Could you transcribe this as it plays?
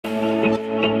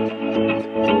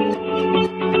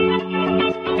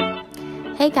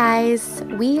Hey guys,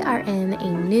 we are in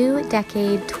a new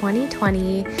decade,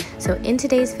 2020. So in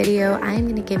today's video, I'm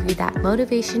going to give you that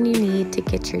motivation you need to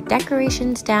get your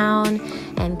decorations down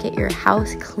and get your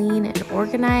house clean and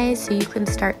organized so you can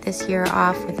start this year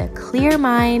off with a clear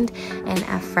mind and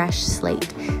a fresh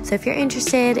slate. So if you're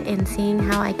interested in seeing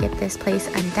how I get this place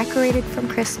undecorated from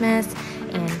Christmas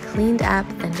and cleaned up,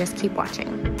 then just keep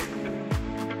watching.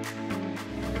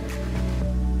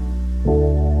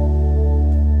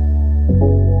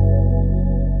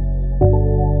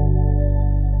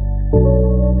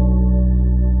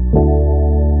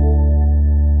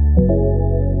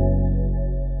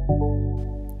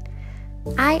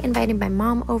 I invited my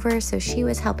mom over, so she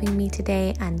was helping me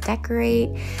today undecorate,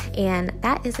 and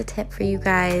that is a tip for you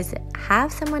guys.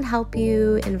 Have someone help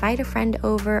you, invite a friend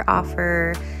over,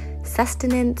 offer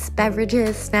sustenance,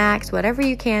 beverages, snacks, whatever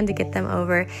you can to get them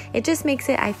over. It just makes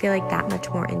it, I feel like, that much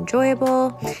more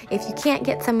enjoyable. If you can't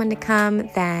get someone to come,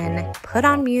 then put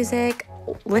on music,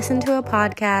 listen to a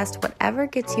podcast, whatever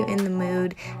gets you in the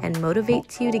mood and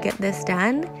motivates you to get this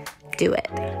done, do it.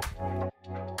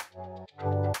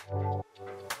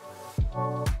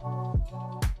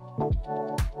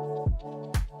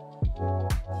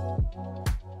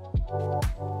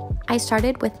 I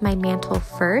started with my mantle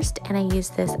first, and I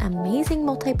used this amazing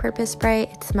multi-purpose spray.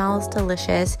 It smells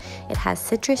delicious. It has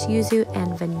citrus, yuzu,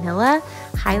 and vanilla.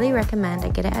 Highly recommend. I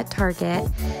get it at Target.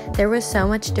 There was so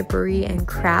much debris and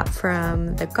crap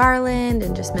from the garland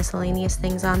and just miscellaneous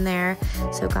things on there,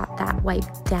 so got that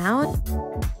wiped down.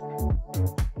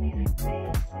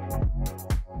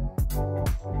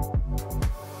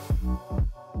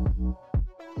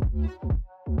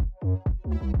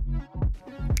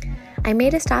 I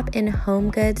made a stop in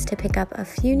HomeGoods to pick up a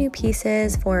few new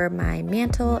pieces for my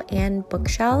mantle and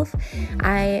bookshelf.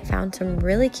 I found some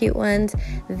really cute ones.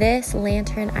 This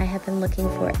lantern I have been looking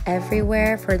for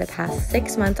everywhere for the past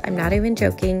 6 months. I'm not even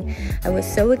joking. I was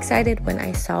so excited when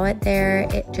I saw it there.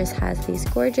 It just has these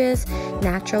gorgeous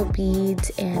natural beads,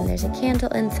 and there's a candle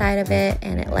inside of it,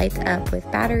 and it lights up with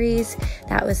batteries.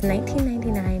 That was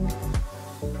 $19.99.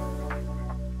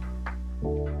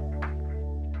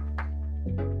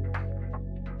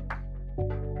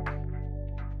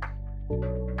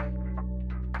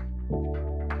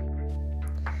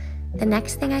 The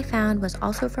next thing I found was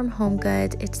also from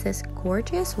HomeGoods. It's this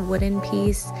gorgeous wooden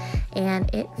piece, and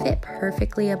it fit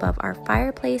perfectly above our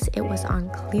fireplace. It was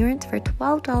on clearance for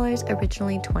 $12,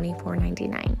 originally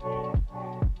 $24.99.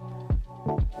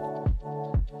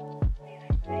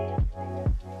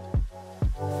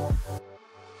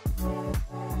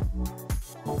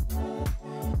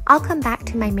 I'll come back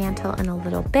to my mantle in a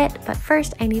little bit, but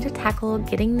first I need to tackle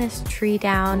getting this tree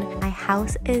down. My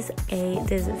house is a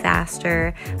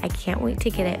disaster. I can't wait to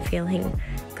get it feeling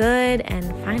good and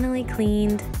finally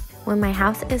cleaned. When my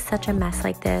house is such a mess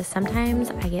like this, sometimes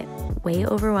I get way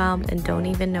overwhelmed and don't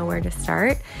even know where to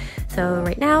start. So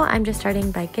right now I'm just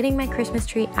starting by getting my Christmas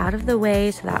tree out of the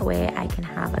way so that way I can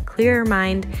have a clearer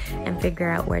mind and figure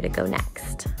out where to go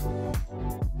next.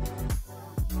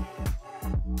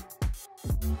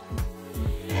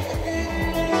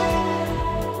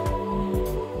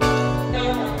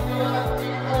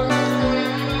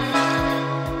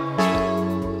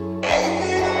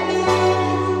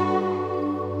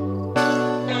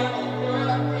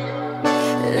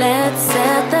 Let's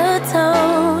set the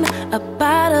tone, a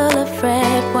bottle of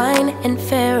red wine and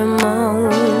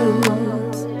pheromones.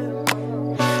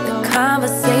 The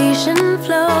conversation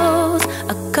flows,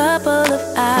 a couple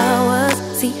of hours,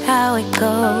 see how it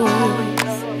goes.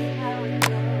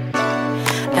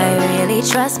 I really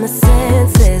trust my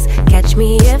senses, catch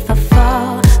me if I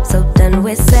fall. So done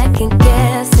with second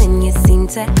guessing, you seem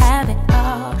to have it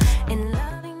all.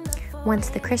 Once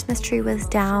the Christmas tree was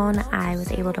down, I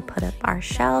was able to put up our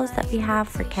shelves that we have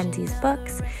for Kenzie's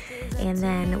books, and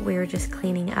then we were just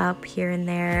cleaning up here and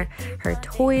there. Her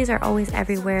toys are always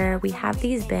everywhere. We have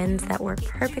these bins that work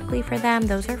perfectly for them.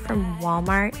 Those are from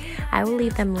Walmart. I will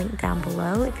leave them linked down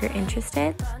below if you're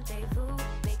interested.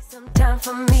 Make some time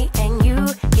for me and you,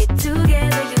 get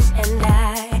together, you and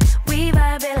I. We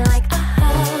vibing like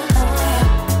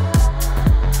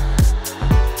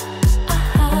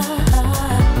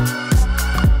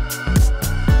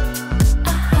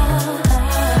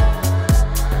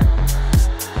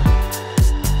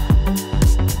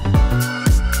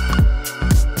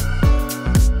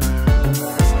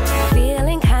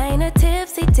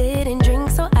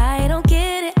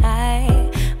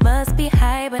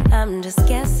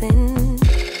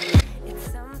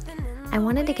I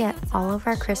wanted to get all of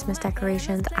our Christmas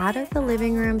decorations out of the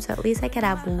living room, so at least I could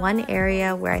have one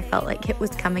area where I felt like it was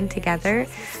coming together.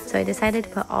 So I decided to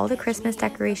put all the Christmas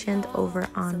decorations over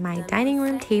on my dining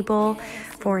room table.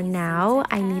 For now,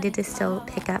 I needed to still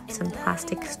pick up some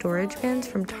plastic storage bins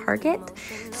from Target,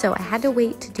 so I had to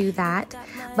wait to do that.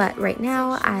 But right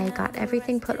now, I got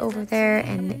everything put over there,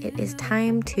 and it is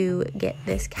time to get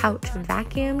this couch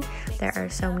vacuumed. There are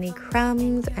so many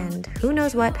crumbs and who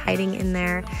knows what hiding in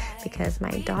there because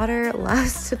my daughter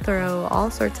loves to throw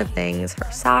all sorts of things.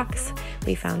 Her socks,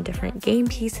 we found different game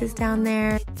pieces down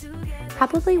there.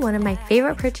 Probably one of my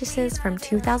favorite purchases from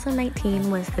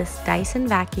 2019 was this Dyson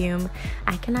vacuum.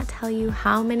 I cannot tell you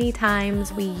how many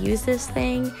times we use this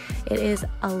thing. It is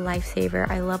a lifesaver.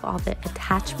 I love all the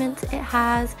attachments it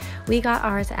has. We got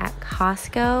ours at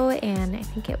Costco and I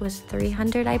think it was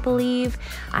 $300, I believe.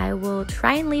 I will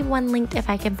try and leave one linked if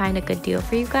I can find a good deal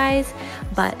for you guys,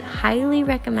 but highly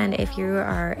recommend if you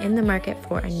are in the market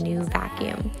for a new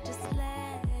vacuum.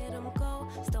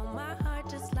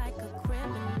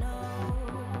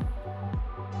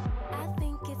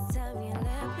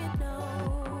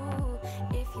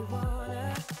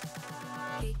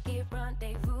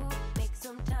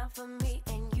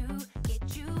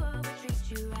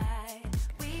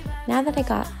 Now that I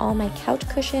got all my couch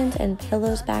cushions and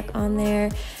pillows back on there,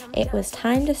 it was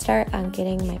time to start on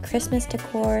getting my Christmas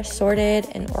decor sorted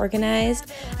and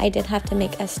organized. I did have to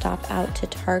make a stop out to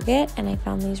Target and I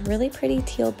found these really pretty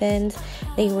teal bins.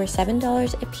 They were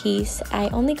 $7 a piece. I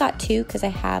only got two because I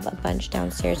have a bunch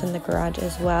downstairs in the garage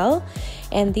as well.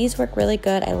 And these work really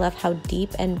good. I love how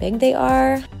deep and big they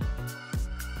are.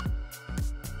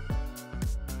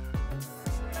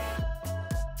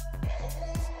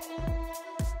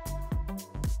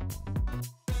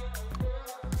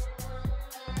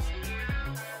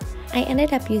 I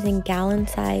ended up using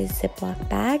gallon-sized Ziploc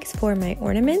bags for my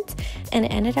ornaments and it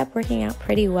ended up working out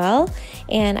pretty well,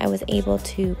 and I was able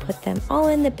to put them all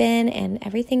in the bin and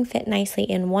everything fit nicely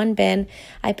in one bin.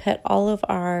 I put all of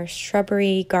our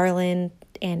shrubbery, garland,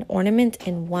 and ornaments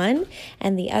in one,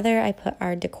 and the other I put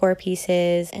our decor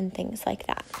pieces and things like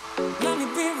that. Let me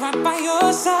be right by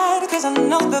your side, cause I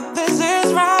know that this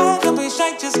is right. Don't be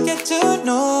shy, just get to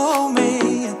know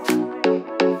me.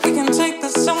 We can take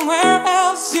this somewhere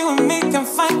else. You and me can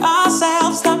find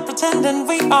ourselves. Stop pretending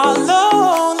we are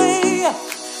lonely.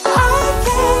 I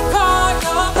can't call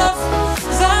your bluff,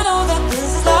 cause I know that this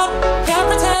is love. Can't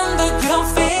pretend that you don't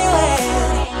feel it.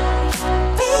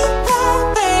 Be that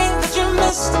thing that you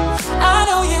missed. I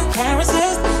know you can't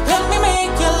resist. Let me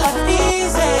make your life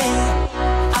easy.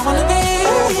 I wanna be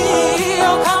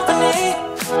your company.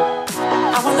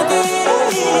 I wanna be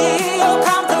your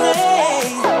company.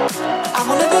 I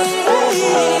wanna be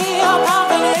your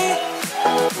company.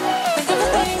 Think of the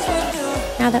things we do.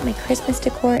 Now that my Christmas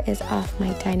decor is off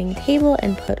my dining table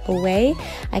and put away,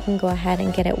 I can go ahead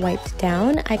and get it wiped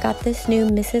down. I got this new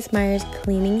Mrs. Meyer's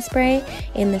cleaning spray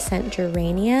in the scent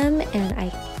geranium, and I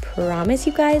promise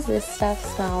you guys this stuff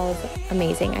smells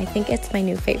amazing. I think it's my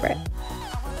new favorite.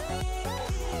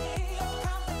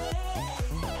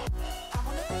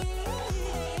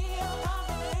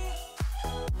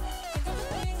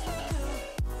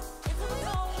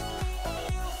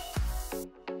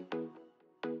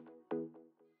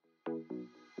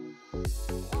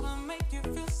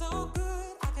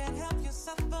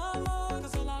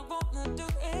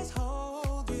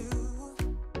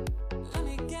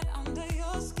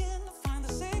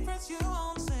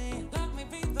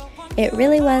 It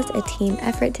really was a team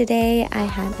effort today. I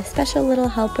had a special little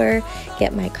helper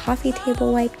get my coffee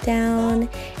table wiped down,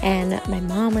 and my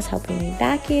mom was helping me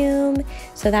vacuum,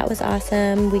 so that was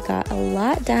awesome. We got a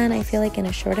lot done, I feel like, in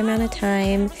a short amount of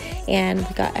time, and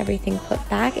we got everything put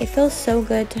back. It feels so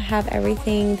good to have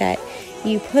everything that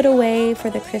you put away for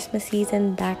the Christmas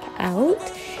season back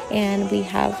out. And we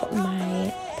have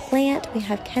my plant, we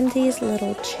have Kenzie's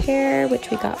little chair, which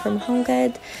we got from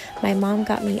HomeGoods. My mom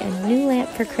got me a new lamp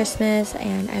for Christmas,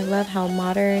 and I love how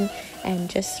modern and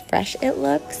just fresh it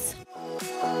looks.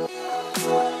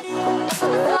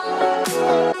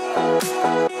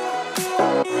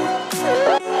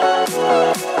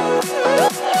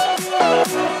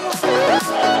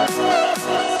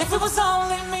 If it was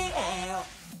only me.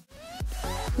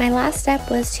 My last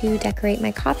step was to decorate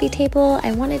my coffee table.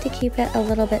 I wanted to keep it a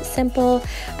little bit simple.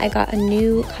 I got a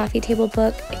new coffee table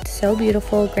book. It's so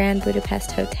beautiful, Grand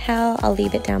Budapest Hotel. I'll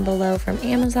leave it down below, from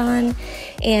Amazon.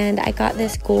 And I got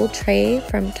this gold tray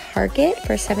from Target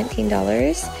for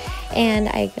 $17. And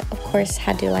I, of course,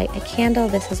 had to light a candle.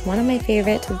 This is one of my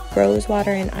favorites, rose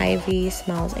water and ivy.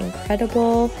 Smells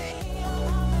incredible.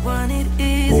 Want it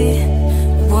easy,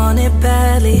 want it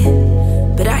badly.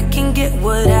 but I can get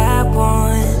what I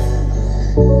want.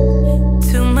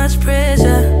 Too much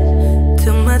pressure,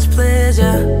 too much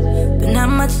pleasure, but not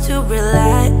much to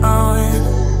rely on.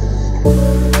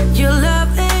 Your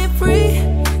love ain't free,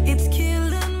 it's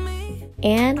killing me.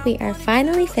 And we are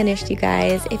finally finished, you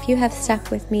guys. If you have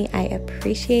stuck with me, I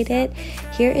appreciate it.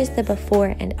 Here is the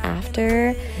before and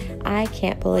after. I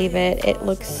can't believe it. It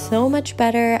looks so much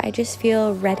better. I just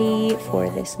feel ready for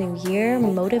this new year,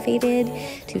 motivated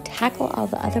to tackle all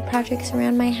the other projects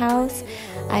around my house.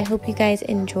 I hope you guys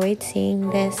enjoyed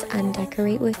seeing this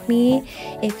undecorate with me.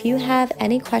 If you have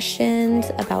any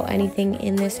questions about anything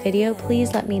in this video,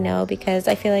 please let me know, because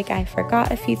I feel like I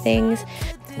forgot a few things.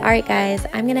 Alright guys,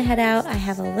 I'm gonna head out. I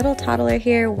have a little toddler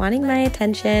here wanting my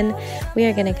attention. We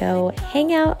are gonna go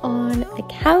hang out on the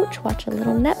couch, watch a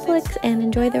little Netflix, and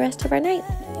enjoy the rest of our night.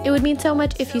 It would mean so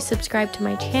much if you subscribe to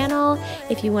my channel.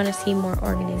 If you want to see more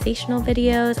organizational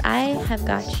videos, I have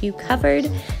got you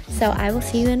covered. So I will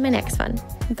see you in my next one.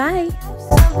 Bye!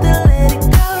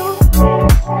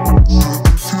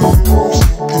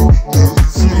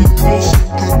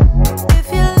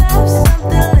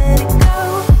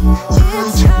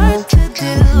 It's hard to do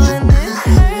and it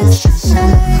hurts to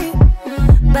say,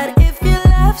 but if you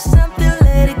love something,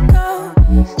 let it go.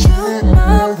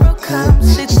 Tomorrow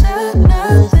comes, it's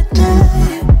another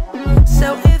day.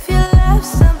 So if you love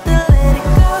something, let it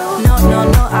go.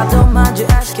 No, I don't mind you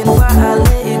asking why I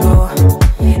let it go.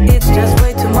 It's just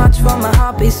way too much for my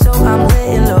heartbeat, so I'm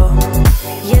laying low.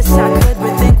 Yes, I could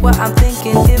rethink what I'm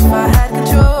thinking if I had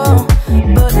control,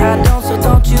 but I don't